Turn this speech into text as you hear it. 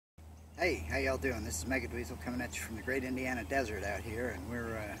Hey, how y'all doing? This is Mega Dweezil coming at you from the great Indiana desert out here, and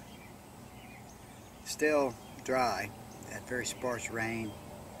we're still dry. Had very sparse rain,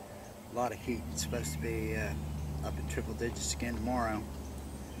 a lot of heat. It's supposed to be up in triple digits again tomorrow.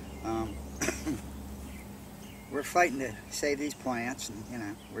 We're fighting to save these plants,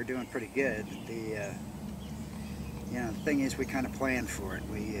 and we're doing pretty good. The thing is, we kind of planned for it.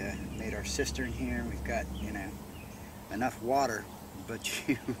 We made our cistern here. We've got enough water. But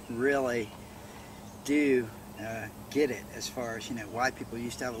you really do get it as far as why people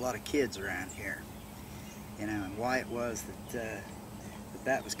used to have a lot of kids around here, and why it was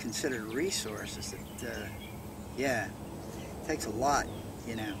that was considered a resource. Is that yeah, it takes a lot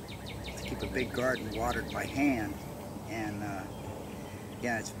to keep a big garden watered by hand, and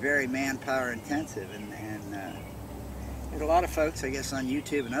yeah, it's very manpower intensive, and there's a lot of folks, I guess, on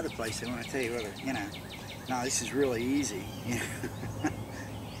YouTube and other places, they want to tell you whether no, this is really easy.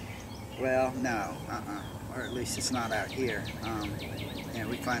 Well, no, or at least it's not out here.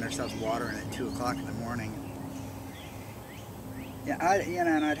 We find ourselves watering at 2 o'clock in the morning. Yeah,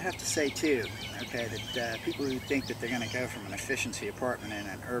 and I'd have to say too, okay, that people who think that they're going to go from an efficiency apartment in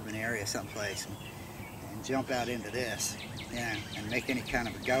an urban area someplace and jump out into this, and make any kind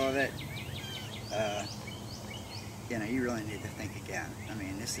of a go of it, you really need to think again. I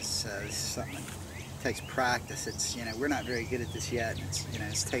mean, this is something that takes practice. It's we're not very good at this yet. It's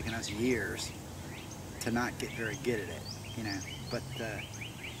it's taken us years to not get very good at it. But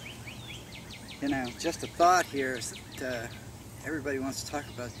just a thought here is that everybody wants to talk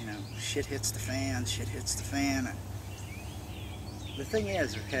about shit hits the fan, shit hits the fan. The thing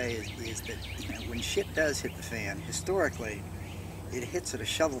is, okay, is that when shit does hit the fan, historically, it hits it a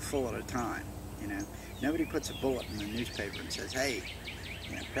shovelful at a time. Nobody puts a bullet in the newspaper and says, hey,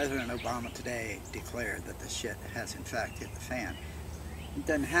 President Obama today declared that the shit has in fact hit the fan. It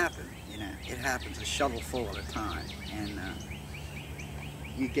doesn't happen, it happens a shovelful at a time, and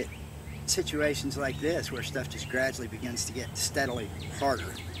you get situations like this where stuff just gradually begins to get steadily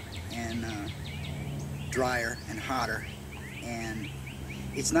harder and drier and hotter, and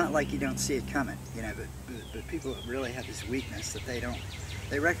it's not like you don't see it coming, but people really have this weakness that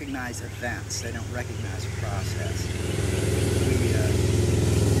they recognize events, they don't recognize a process.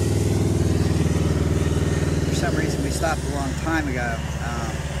 For some reason we stopped a long time ago,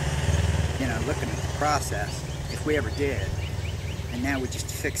 looking at the process, if we ever did, and now we just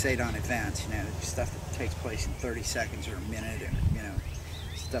fixate on events, stuff that takes place in 30 seconds or a minute, or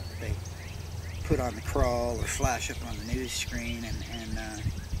stuff that they put on the crawl or flash up on the news screen, and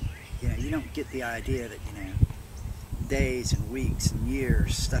you don't get the idea that days and weeks and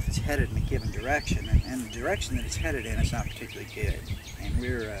years stuff is headed in a given direction, and the direction that it's headed in is not particularly good, and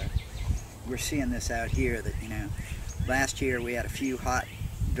we're seeing this out here that last year we had a few hot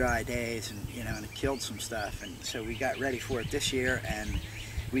dry days, and and it killed some stuff, and so we got ready for it this year, and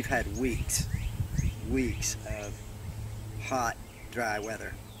we've had weeks of hot dry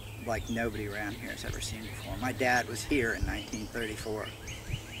weather like nobody around here has ever seen before. My dad was here in 1934,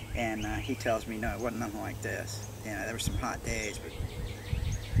 and he tells me no, it wasn't nothing like this. There were some hot days, but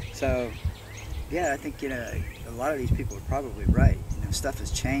so yeah, I think a lot of these people are probably right. Stuff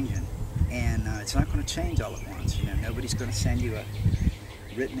is changing, and it's not going to change all at once. Nobody's going to send you a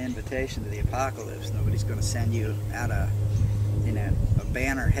written invitation to the apocalypse. Nobody's going to send you out a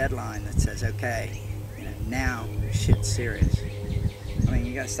banner headline that says, okay, now shit's serious. I mean,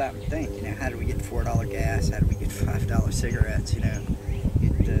 you got to stop and think. How did we get $4 gas? How did we get $5 cigarettes? It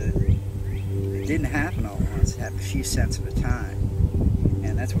didn't happen all at once. It happened a few cents at a time,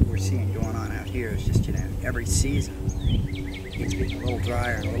 and that's what we're seeing going on out here. Is just every season it's getting a little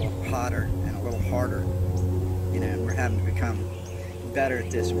drier and a little hotter and a little harder. We're having to become better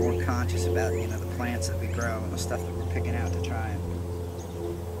at this, more conscious about the plants that we grow and the stuff that we're picking out to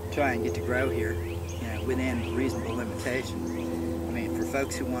try and get to grow here, within reasonable limitations. I mean, for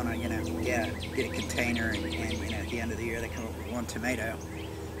folks who want to, get a container and at the end of the year they come up with one tomato,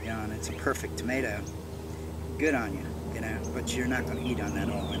 and it's a perfect tomato, good on you, but you're not going to eat on that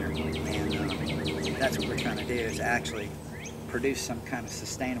all winter, and that's what we're trying to do, is actually produce some kind of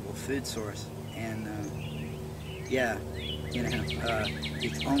sustainable food source, and yeah,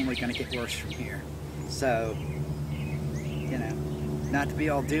 it's only going to get worse from here. So, not to be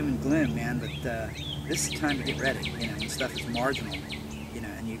all doom and gloom, man, but this is the time to get ready, when stuff is marginal,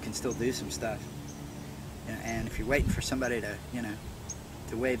 and you can still do some stuff. And if you're waiting for somebody to,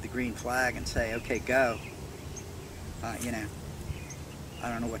 to wave the green flag and say, okay, go, I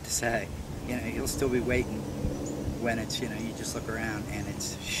don't know what to say. You'll still be waiting when it's, you just look around and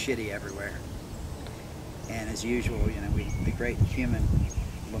it's shitty everywhere. And as usual, the great human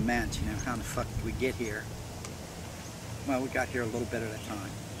lament, you know, how the fuck did we get here? Well, we got here a little bit at a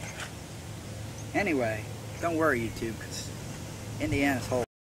time. Anyway, don't worry, YouTube, because in the end, it's whole.